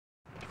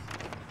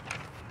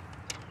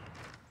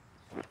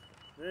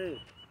Hey,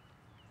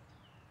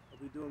 hope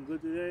you're doing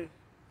good today.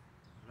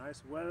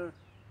 Nice weather,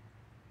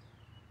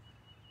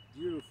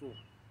 beautiful.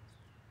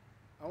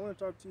 I want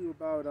to talk to you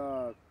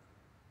about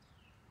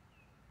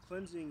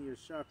cleansing your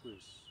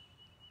chakras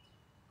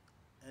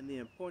and the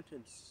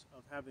importance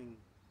of having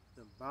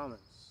them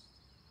balanced.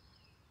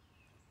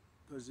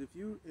 Because if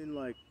your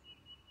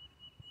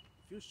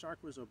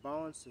chakras are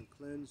balanced and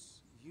cleansed,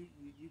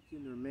 you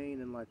can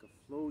remain in like a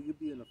flow. You'll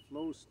be in a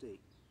flow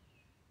state.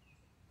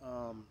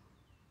 Um,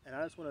 and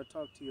I just want to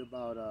talk to you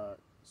about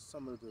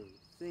some of the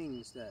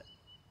things that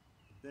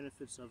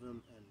benefits of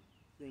them and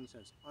things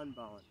that's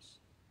unbalanced.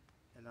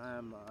 And I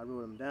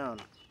wrote them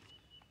down.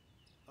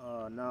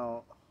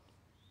 Now,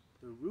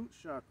 the root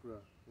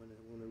chakra, when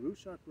the root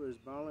chakra is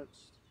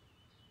balanced,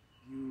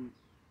 you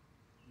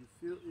you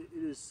feel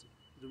it is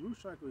the root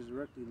chakra is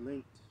directly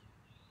linked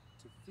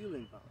to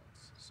feeling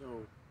balance.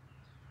 So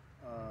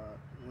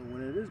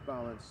when it is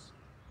balanced,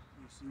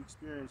 you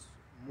experience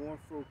more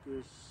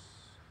focus.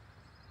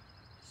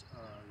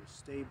 You're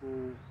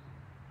stable.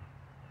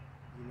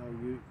 You know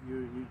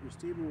you're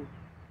stable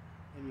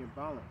and you're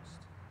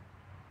balanced.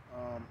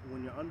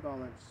 When you're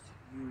unbalanced,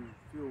 you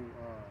feel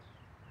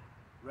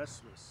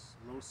restless,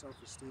 low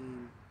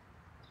self-esteem.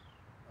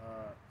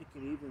 It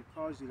can even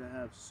cause you to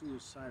have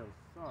suicidal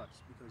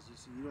thoughts because you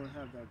see you don't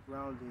have that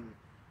grounding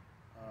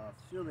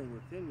feeling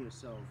within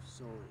yourself.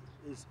 So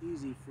it's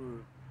easy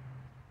for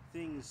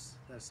things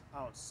that's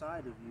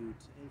outside of you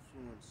to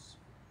influence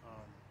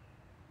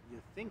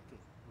your thinking.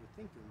 Your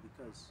thinking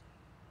because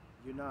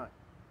you're not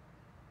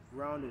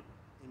grounded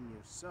in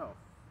yourself,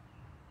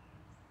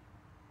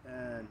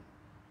 and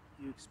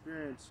you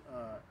experience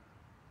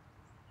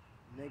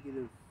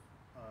negative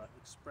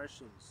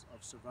expressions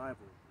of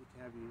survival. It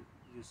can have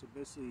you so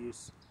basically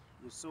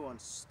you're so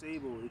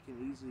unstable. It can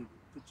easily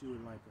put you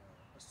in like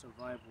a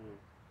survival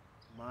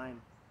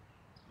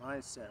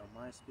mindset or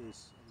mind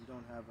space, and you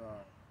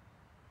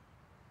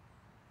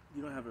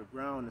don't have a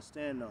ground to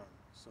stand on.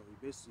 So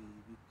you can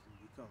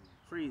become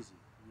crazy.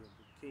 You're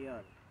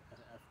chaotic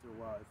after a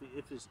while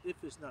if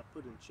it's not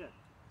put in check.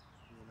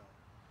 You know.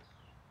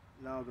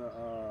 Now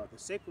the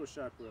sacral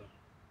chakra,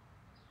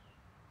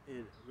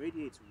 it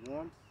radiates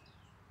warmth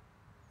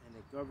and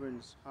it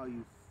governs how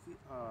you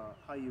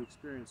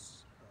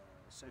experience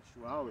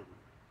sexuality.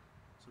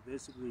 So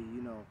basically,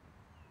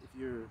 if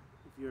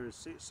your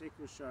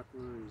sacral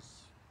chakra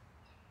is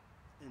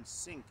in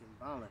sync and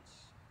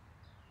balance,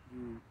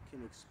 you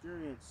can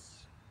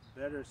experience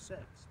better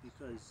sex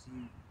because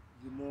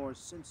you're more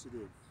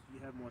sensitive. You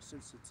have more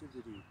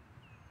sensitivity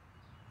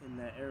in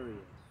that area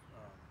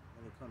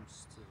when it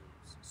comes to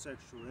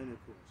sexual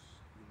intercourse.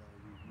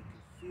 You can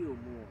feel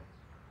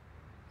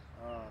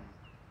more.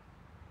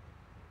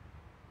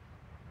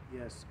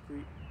 Yes,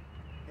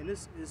 and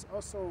this is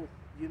also,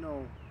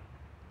 the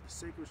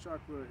sacral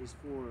chakra is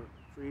for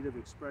creative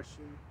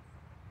expression,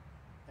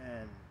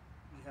 and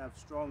you have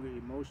stronger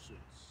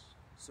emotions.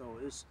 So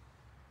it's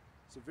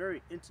a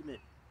very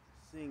intimate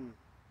thing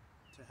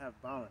to have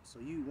balance. So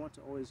you want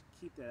to always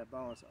keep that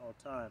balance at all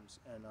times,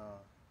 and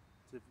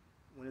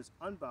when it's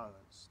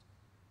unbalanced,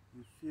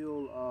 you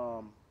feel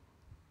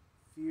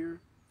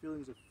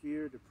feelings of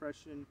fear,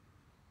 depression,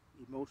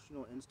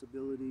 emotional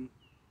instability,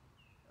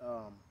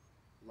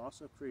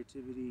 loss of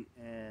creativity,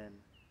 and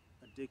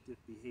addictive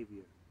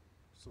behavior.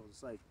 So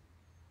it's like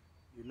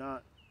you're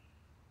not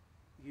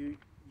you're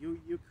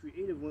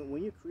creative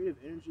when your creative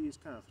energy is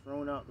kind of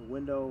thrown out the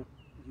window.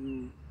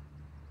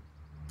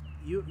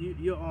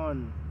 You're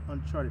on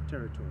uncharted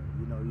territory.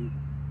 You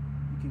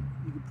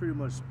can pretty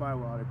much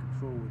spiral out of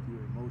control with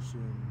your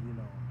emotion.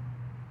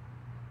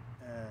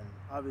 And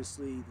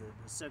obviously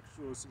the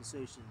sexual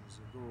sensations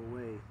will go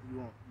away. You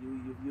won't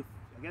you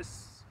I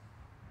guess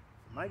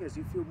my guess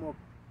you feel more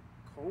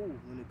cold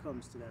when it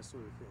comes to that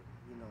sort of thing.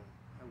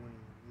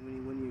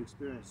 When you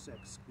experience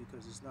sex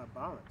because it's not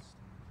balanced,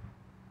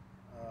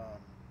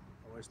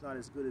 or it's not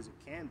as good as it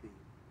can be.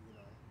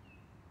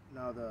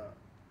 Now the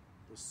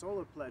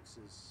solar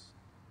plexus,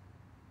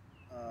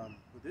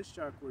 with this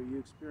chakra, you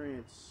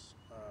experience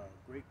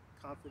great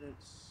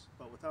confidence,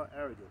 but without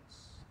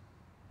arrogance.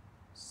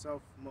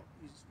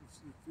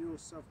 You feel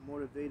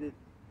self-motivated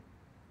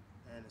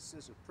and a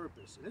sense of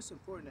purpose, and it's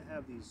important to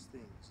have these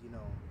things.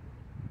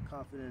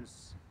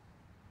 Confidence,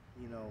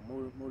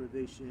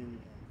 motivation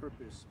and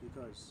purpose,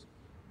 because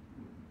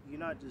you're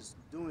not just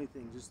doing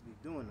things just to be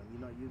doing them.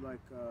 You like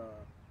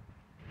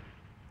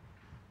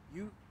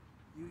you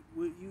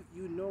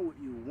know what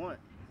you want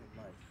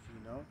in life.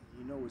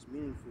 You know what's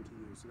meaningful to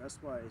you. So that's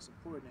why it's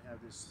important to have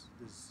this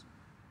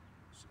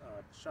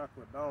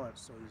chakra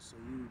balance, so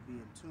you be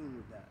in tune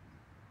with that.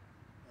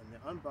 And the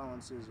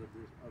unbalances of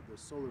the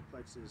solar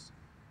plexus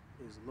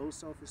is low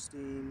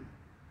self-esteem,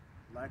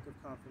 lack of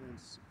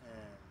confidence,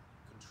 and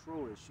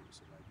control issues.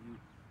 So like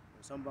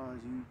some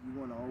bonds you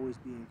want to always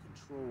be in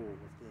control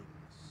of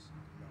things.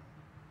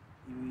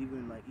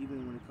 Even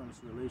when it comes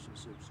to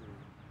relationships or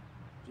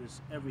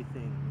just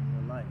everything in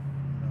your life.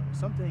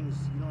 Some things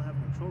you don't have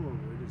control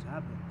over; it just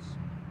happens.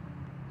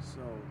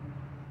 So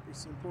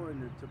it's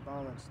important to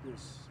balance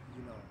this,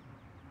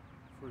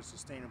 for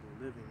sustainable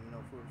living, you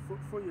know,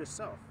 for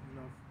yourself, you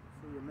know,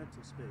 for your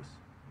mental space.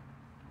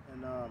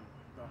 And the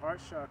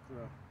heart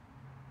chakra,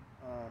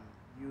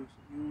 you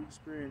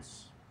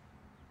experience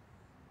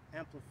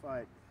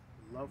amplified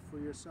love for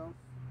yourself,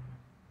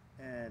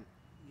 and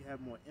you have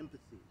more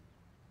empathy.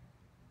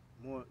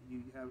 More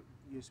you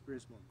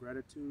experience more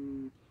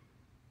gratitude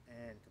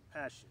and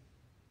compassion.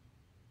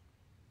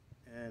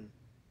 And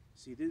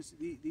see,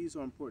 these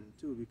are important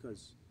too,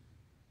 because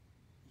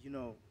you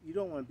know you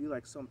don't want to be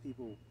like some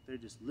people. They're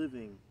just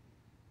living,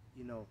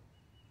 you know.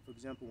 For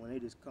example, when they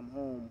just come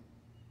home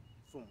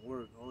from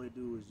work, all they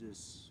do is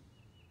just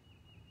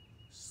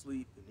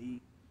sleep and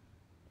eat,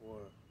 or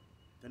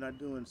they're not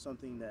doing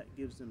something that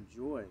gives them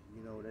joy.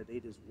 You know, that they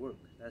just work.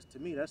 That's, to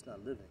me, that's not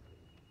living.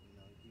 You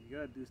know, you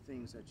gotta do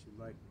things that you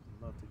like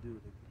and love to do.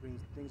 That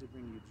brings things that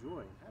bring you joy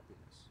and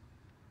happiness.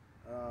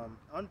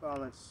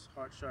 Unbalanced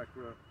heart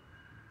chakra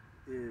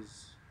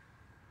is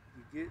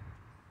you get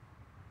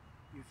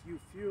if you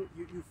feel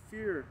you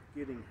fear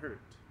getting hurt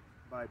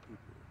by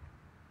people.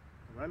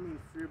 And when I mean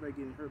fear by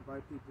getting hurt by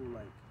people,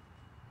 like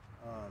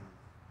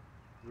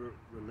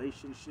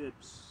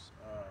relationships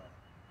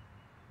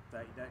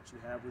that you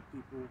have with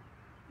people,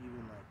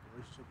 even like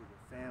relationship with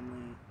your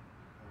family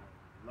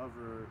or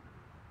lover,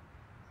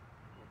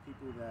 or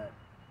people that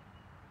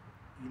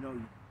you know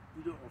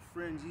you don't, or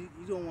friends, you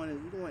don't want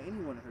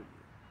anyone to hurt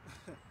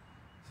you.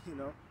 You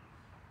know,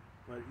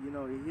 but you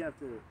know you have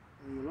to,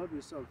 when you love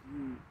yourself,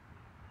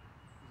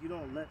 you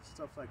don't let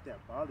stuff like that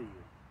bother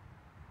you.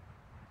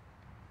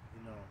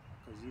 You know,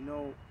 because you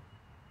know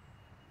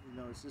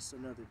it's just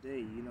another day.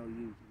 You know,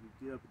 you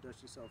get up and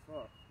dust yourself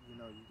off. You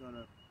know, you're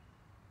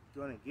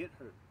gonna get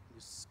hurt.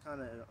 It's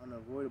kind of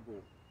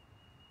unavoidable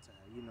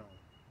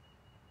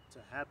to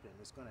happen.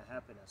 It's gonna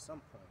happen at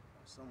some point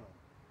by someone.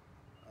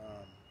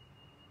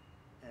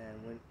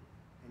 And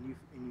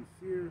you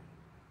fear,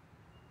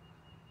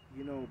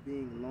 you know,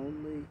 being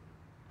lonely.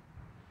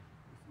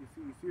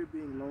 You fear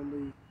being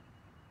lonely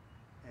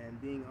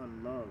and being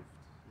unloved,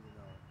 you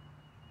know,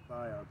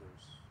 by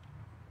others.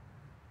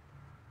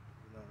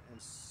 You know, and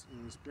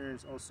you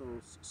experience also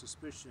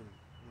suspicion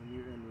when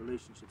you're in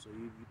relationships, or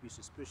you be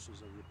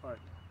suspicious of your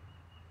partner.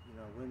 You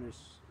know,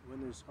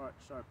 when this heart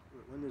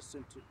chakra, when this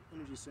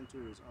energy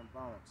center is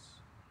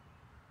unbalanced,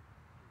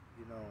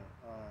 you know,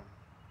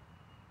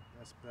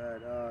 that's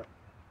bad.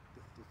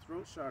 The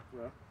throat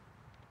chakra,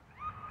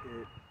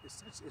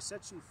 it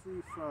sets you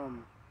free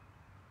from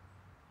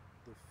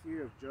the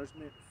fear of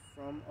judgment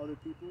from other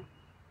people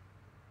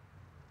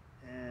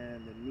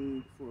and the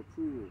need for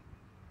approval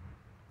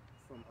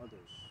from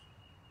others.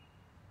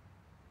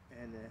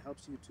 And it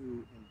helps you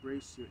to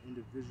embrace your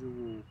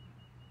individual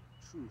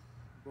truth,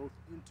 both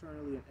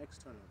internally and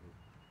externally.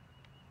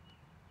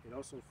 It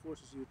also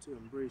forces you to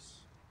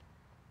embrace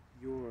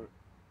your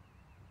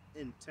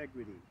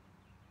integrity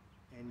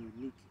and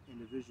unique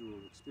individual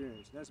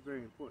experience. And that's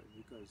very important,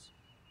 because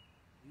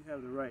you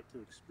have the right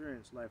to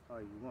experience life how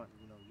you want.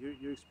 You know,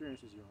 your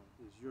experience is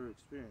your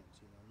experience.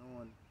 You know, no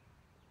one.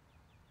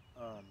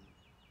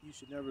 You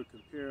should never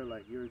compare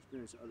like your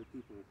experience to other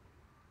people,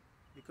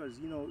 because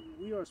you know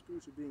we are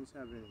spiritual beings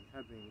having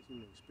a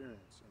human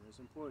experience, and it's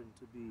important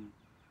to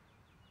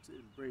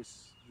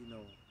embrace, you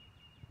know,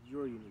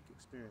 your unique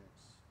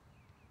experience,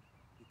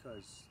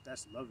 because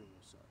that's loving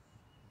yourself.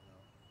 You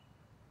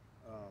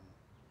know.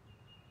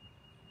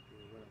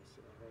 Yeah, what else?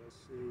 Let's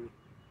see.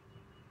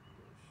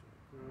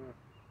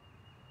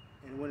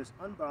 And when it's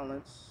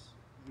unbalanced,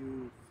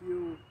 you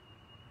feel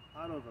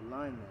out of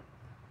alignment,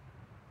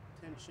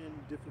 tension,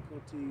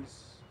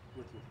 difficulties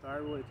with your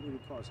thyroid. It can even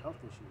cause health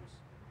issues.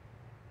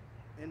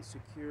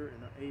 Insecure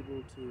and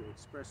unable to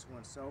express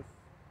oneself.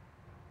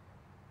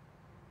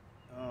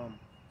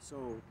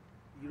 So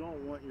you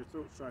don't want your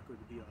throat chakra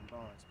to be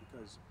unbalanced,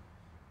 because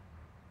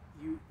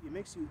it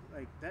makes you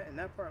like that. In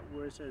that part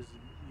where it says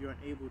you're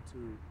unable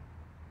to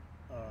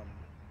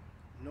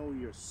know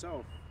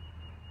yourself,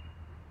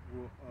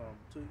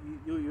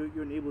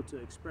 you're unable to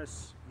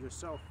express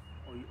yourself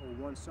or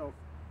oneself.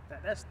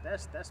 That's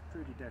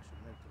pretty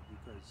detrimental,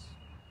 because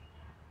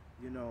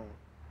you know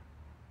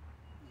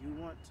you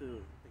want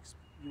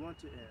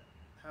to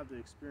have the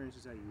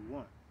experiences that you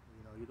want.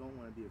 You know, you don't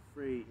want to be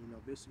afraid. You know,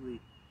 basically,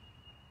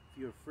 if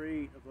you're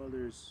afraid of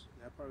others,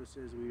 that part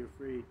says where you're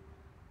afraid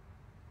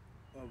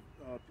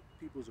of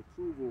people's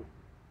approval,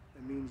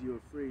 it means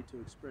you're afraid to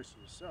express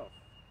yourself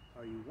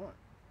how you want.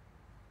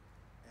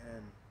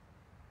 And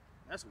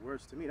that's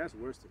worse to me. That's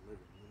worse than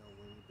living. You know,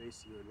 when you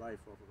base your life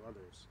off of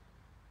others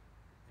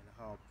and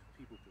how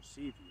people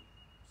perceive you.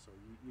 So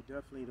you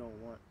definitely don't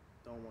want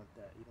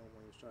that. You don't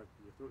want your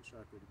throat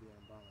chakra to be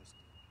unbalanced.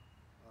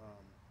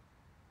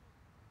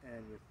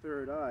 And your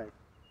third eye,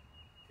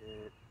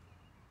 it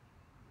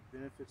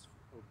benefits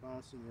of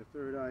balancing your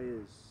third eye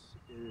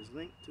is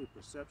linked to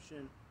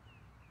perception,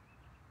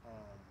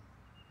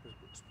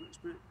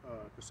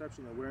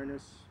 perception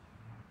awareness,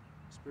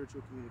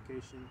 spiritual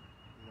communication.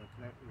 You know,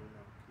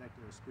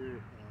 connecting with spirit,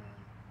 and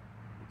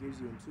it gives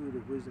you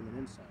intuitive wisdom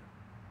and insight.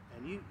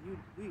 And we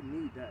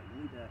need that.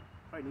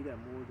 Probably need that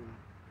more than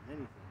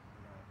anything.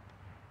 You know,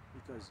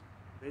 because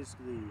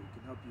basically it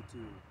can help you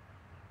to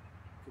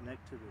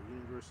connect to the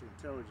universal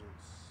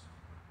intelligence,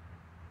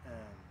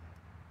 and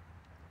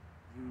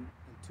you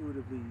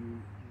intuitively,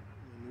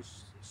 when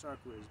this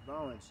chakra is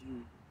balanced,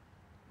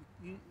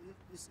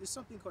 it's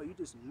something called, you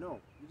just know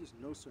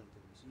certain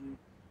things.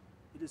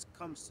 It just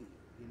comes to you,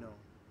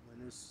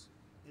 when this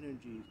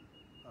energy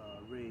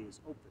ray is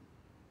open.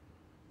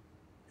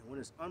 And when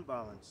it's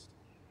unbalanced,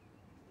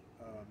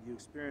 you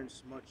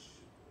experience much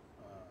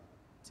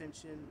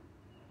tension,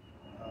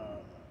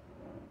 um,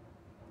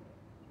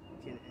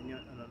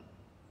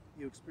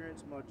 you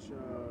experience much,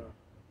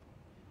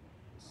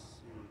 let's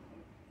see,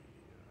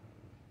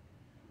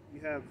 you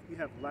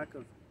have lack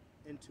of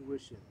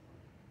intuition,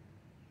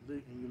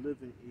 and you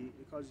live in,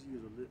 it causes you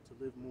to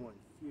live more in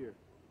fear,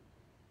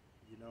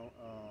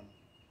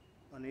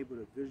 unable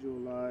to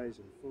visualize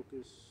and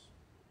focus.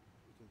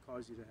 It can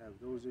cause you to have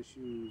those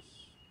issues,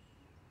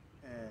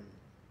 and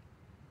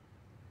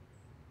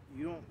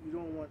you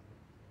don't want,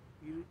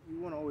 you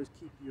want to always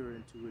keep your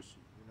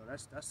intuition.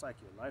 That's like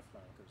your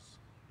lifeline, because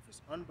if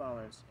it's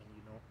unbalanced and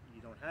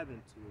you don't have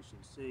intuition,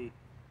 say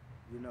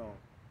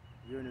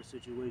you're in a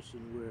situation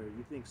where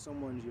you think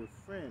someone's your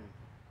friend,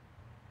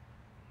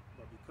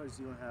 but because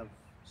you don't have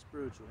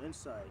spiritual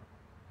insight,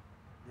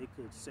 they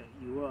could set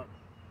you up,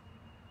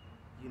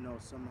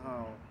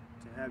 somehow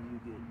to have you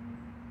get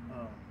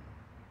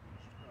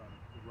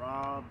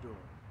robbed or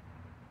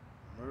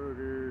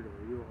murdered, or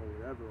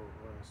whatever,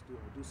 or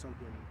do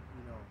something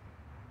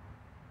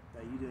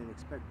that you didn't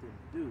expect them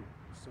to do.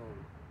 So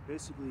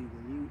basically,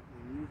 when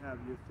you have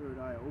your third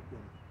eye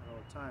open at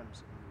all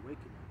times and you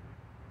awaken it,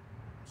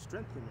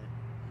 strengthen it,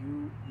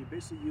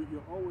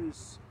 you're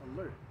always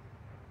alert,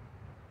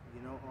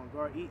 on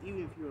guard.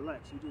 Even if you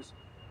relax, you just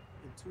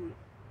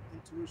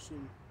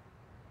intuition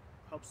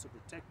helps to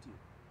protect you,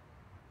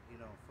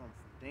 from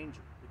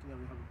danger. It can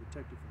help you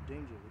protect you from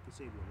danger. It can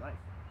save your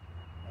life,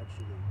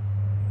 actually.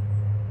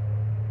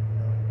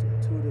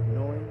 Intuitive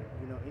knowing,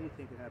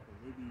 anything could happen.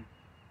 Maybe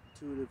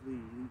intuitively,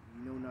 you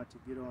know not to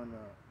get on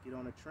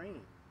a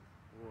train,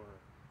 or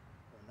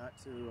not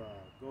to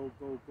go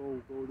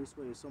this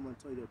way. If someone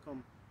tell you to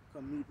come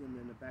meet them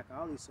in the back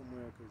alley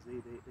somewhere because they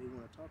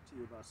want to talk to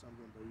you about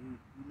something, but man,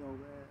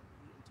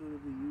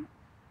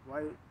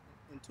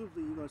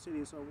 intuitively you're gonna say to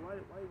yourself, why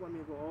you want me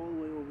to go all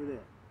the way over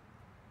there?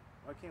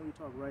 Why can't we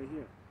talk right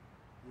here?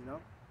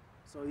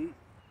 So it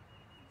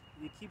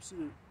keeps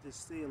you to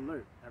stay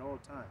alert at all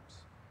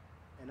times.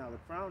 And now the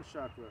crown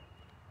chakra,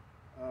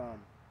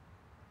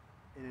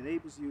 it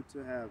enables you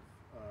to have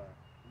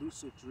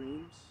lucid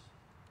dreams,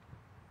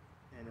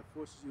 and it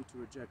forces you to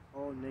reject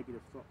all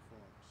negative thought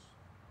forms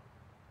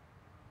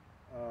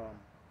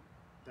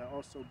that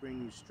also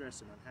bring you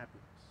stress and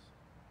unhappiness.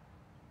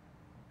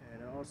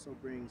 And it also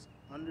brings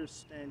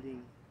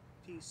understanding,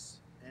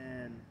 peace,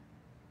 and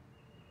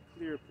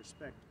clear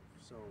perspective.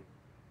 So,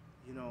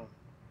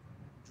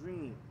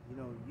 dream,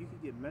 you can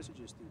get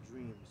messages through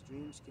dreams.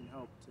 Dreams can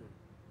help to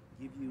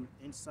give you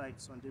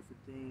insights on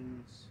different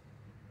things.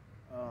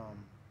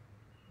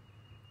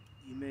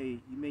 You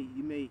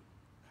may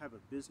have a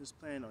business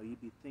plan, or you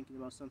be thinking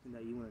about something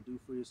that you want to do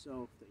for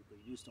yourself, but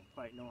you just don't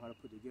quite know how to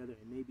put together.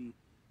 And maybe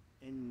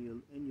in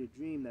your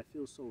dream that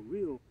feels so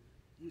real,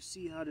 you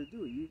see how to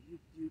do it.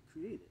 You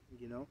create it,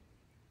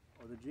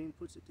 or the dream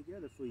puts it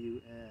together for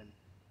you, and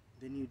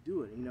then you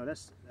do it.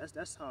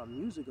 That's how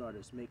music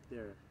artists make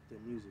their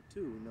music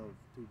too.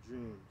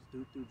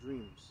 Through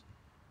dreams.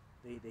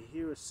 They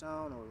hear a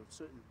sound or a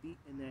certain beat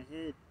in their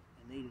head,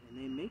 and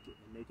they make it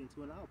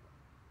into an album.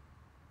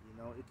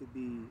 It could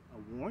be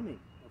a warning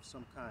of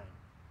some kind.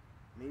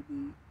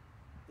 Maybe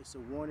it's a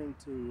warning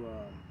to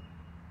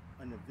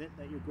an event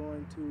that you're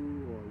going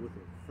to, or with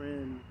a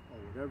friend, or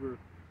whatever,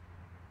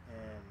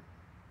 and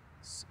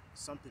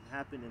something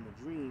happened in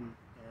the dream,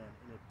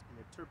 and it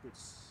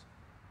interprets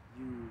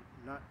you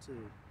not to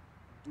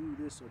do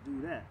this or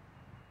do that.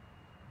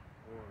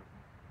 Or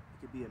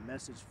it could be a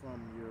message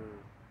from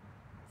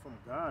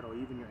God, or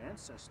even your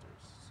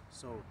ancestors.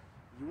 So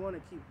you want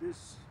to keep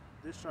this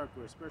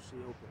chakra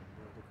especially open,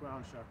 the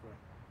crown chakra,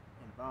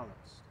 and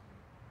balanced.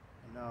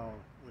 And now,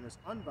 when it's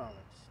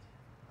unbalanced,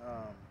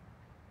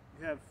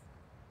 you have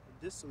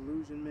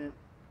disillusionment,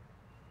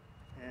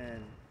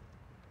 and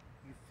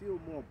you feel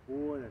more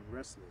bored and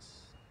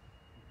restless,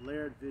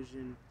 blurred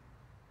vision,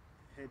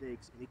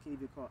 headaches, and it can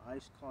even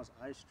cause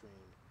eye strain.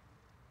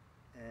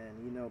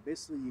 And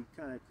basically, you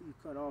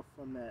cut off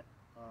from that,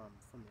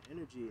 from the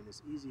energy, and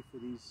it's easy for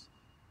these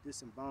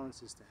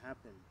disimbalances to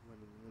happen when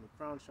the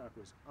crown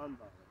chakra is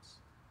unbalanced.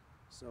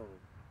 So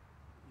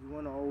you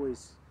want to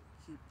always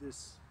keep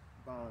this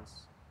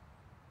balance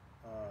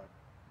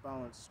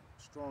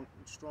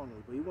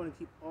strongly, but you want to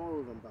keep all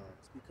of them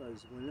balanced,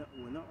 because when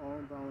they're all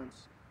in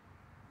balance,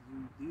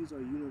 these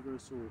are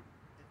universal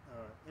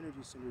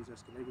energy centers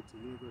that's connected to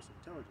universal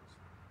intelligence,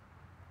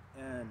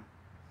 and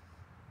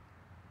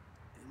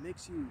it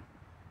makes you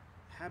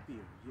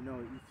happier. You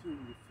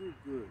feel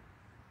good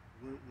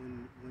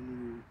when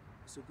you.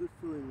 It's a good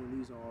feeling when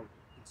these are all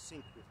in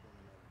sync with one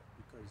another,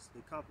 because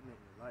they complement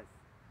your life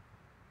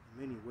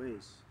in many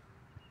ways.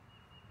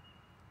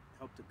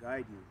 help to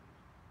guide you,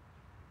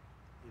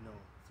 you know,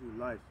 through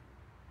life.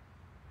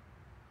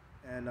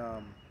 And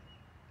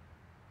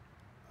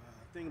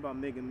think about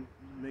making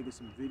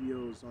some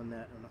videos on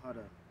that, on how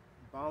to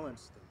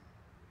balance them,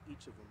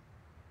 each of them.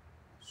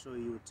 Show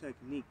you a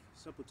technique,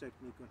 simple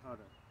technique on how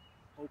to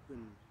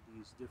open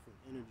these different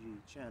energy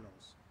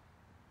channels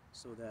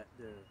so that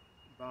they're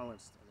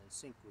balanced and in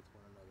sync with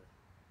one another.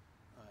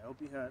 I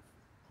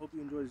hope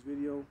you enjoyed this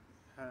video.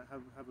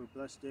 Have a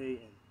blessed day,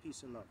 and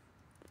peace and love.